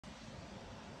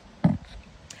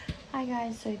Hi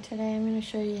guys, so today I'm going to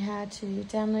show you how to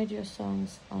download your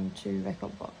songs onto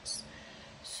Rekordbox.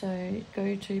 So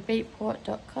go to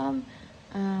beatport.com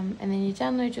and then you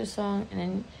download your song, and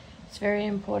then it's very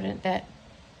important that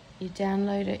you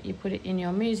download it, you put it in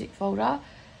your music folder,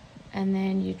 and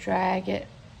then you drag it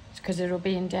because it'll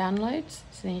be in downloads.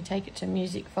 So then you take it to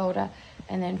music folder,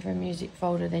 and then from music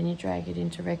folder then you drag it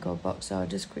into Rekordbox. So I'll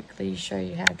just quickly show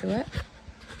you how to do it.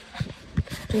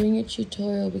 Doing a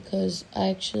tutorial because I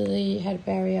actually had a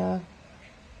barrier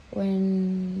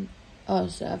when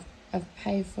so I've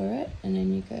paid for it, and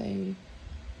then you go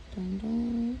dun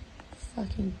dun,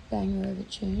 fucking banger of a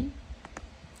tune.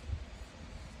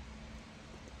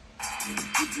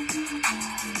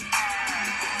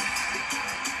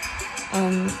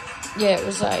 Yeah, it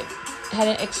was like had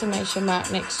an exclamation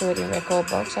mark next to it in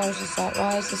Rekordbox. I was just like,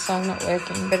 why is the song not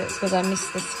working? But it's because I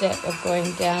missed the step of going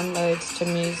downloads to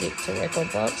music to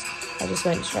Rekordbox. I just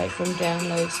went straight from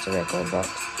downloads to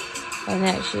Rekordbox, and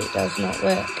actually it does not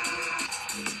work.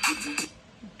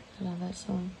 I love that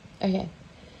song. Okay,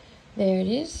 there it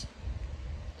is.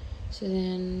 So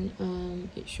then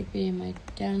it should be in my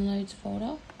downloads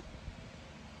folder.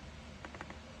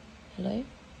 Hello?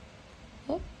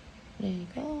 Oh, there you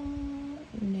go.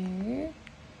 No.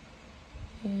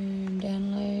 And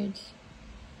downloads.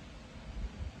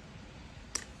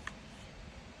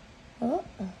 Oh,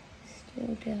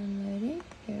 still downloading.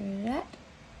 Get rid of that.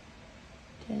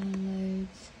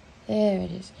 Downloads. There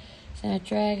it is. So now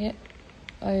drag it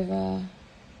over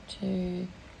to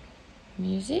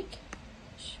music.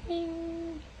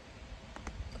 Swing.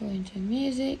 Go into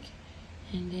music.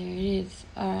 And there it is.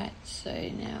 Alright, so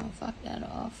now fuck that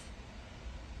off.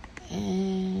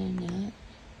 And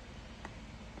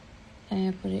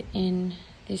I put it in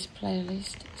this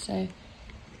playlist. So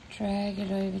drag it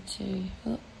over to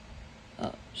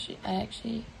oh shit,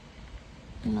 I'm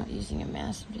not using a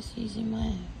mouse, I'm just using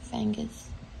my fingers.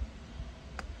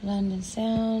 London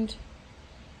Sound.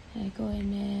 I go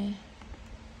in there.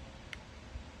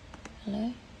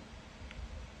 Hello?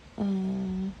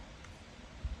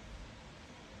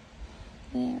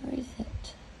 Where is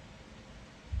it?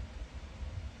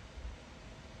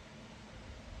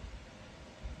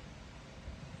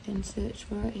 You can search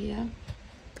for it here.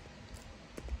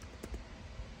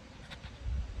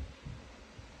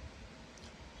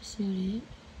 That's not it.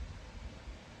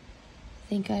 I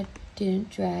think I didn't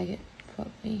drag it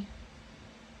properly.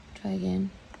 Try again.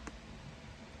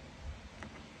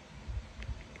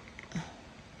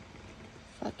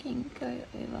 Fucking go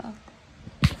over.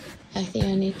 I think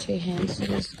I need two hands for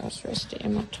this. I'll just rest it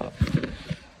in my top.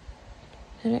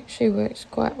 It actually works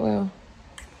quite well.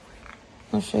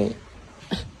 I'll show you.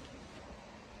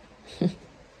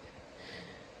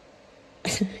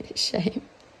 Shame.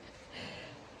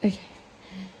 Okay.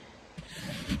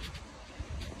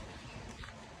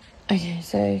 Okay,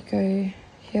 so go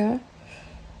here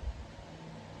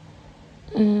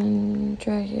and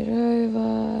drag it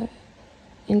over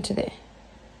into there.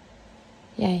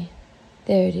 Yay.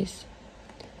 There it is.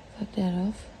 Fuck that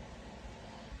off.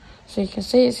 So you can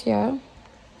see it's here.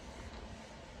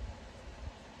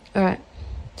 Alright.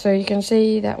 So you can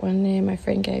see that one there my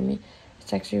friend gave me.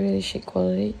 It's actually really shit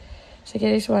quality. So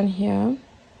get this one here.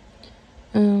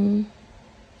 And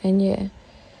yeah.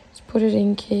 Let's put it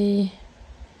in key.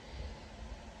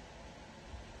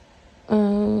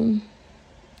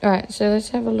 Alright, so let's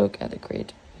have a look at the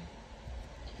grid.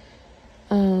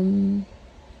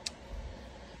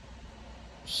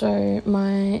 So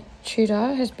my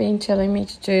tutor has been telling me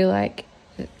to do like,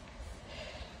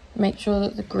 make sure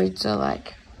that the grids are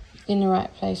like in the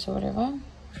right place or whatever.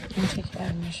 I'll take it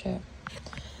out of my shirt.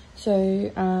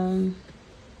 So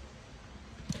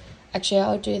actually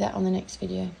I'll do that on the next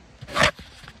video.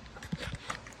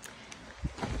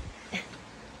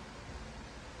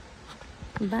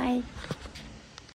 Bye.